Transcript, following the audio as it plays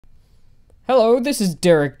Hello, this is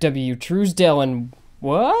Derek W. Truesdale, and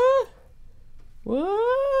what?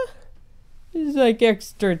 This is like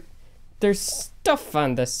extra. There's stuff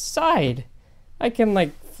on the side. I can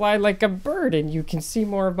like fly like a bird, and you can see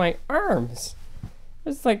more of my arms.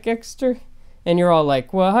 It's like extra. And you're all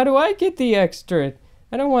like, well, how do I get the extra?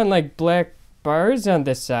 I don't want like black bars on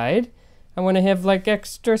the side. I want to have like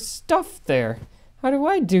extra stuff there. How do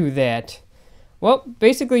I do that? Well,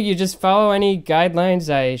 basically you just follow any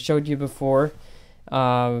guidelines I showed you before.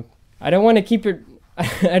 I don't want to keep it,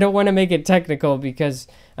 I don't want to make it technical because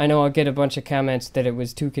I know I'll get a bunch of comments that it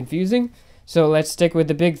was too confusing. So let's stick with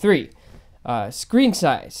the big three. Screen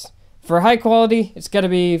size. For high quality, it's got to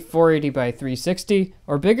be 480 by 360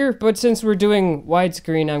 or bigger, but since we're doing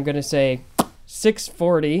widescreen, I'm going to say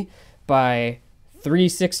 640 by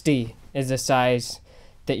 360 is the size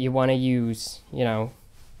that you want to use, you know,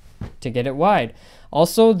 to get it wide.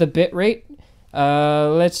 Also, the bit rate,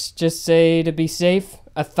 let's just say to be safe,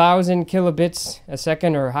 1,000 kilobits a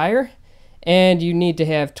second or higher, and you need to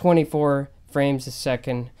have 24 frames a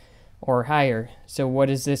second or higher. So what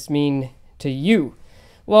does this mean to you?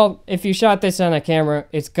 Well, if you shot this on a camera,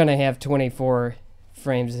 it's gonna have 24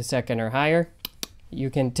 frames a second or higher.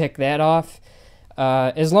 You can tick that off.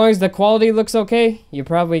 As long as the quality looks okay, you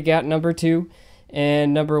probably got number 2.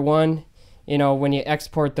 And number 1, you know, when you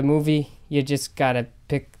export the movie, you just gotta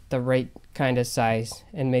pick the right kind of size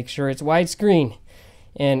and make sure it's widescreen.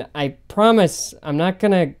 And I promise I'm not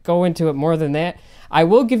gonna go into it more than that. I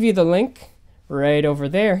will give you the link right over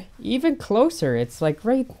there, even closer. It's like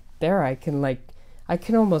right there. I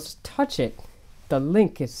can almost touch it. The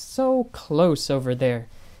link is so close over there.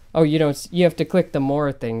 Oh, you have to click the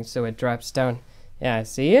more thing so it drops down. Yeah,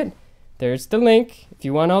 see it? There's the link. If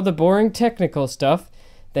you want all the boring technical stuff,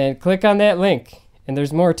 then click on that link, and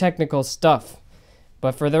there's more technical stuff.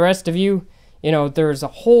 But for the rest of you, you know, there's a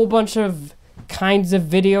whole bunch of kinds of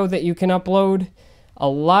video that you can upload. A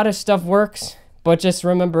lot of stuff works, but just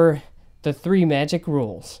remember the 3 magic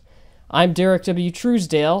rules. I'm Derek W.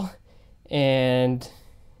 Truesdale, and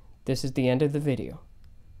this is the end of the video.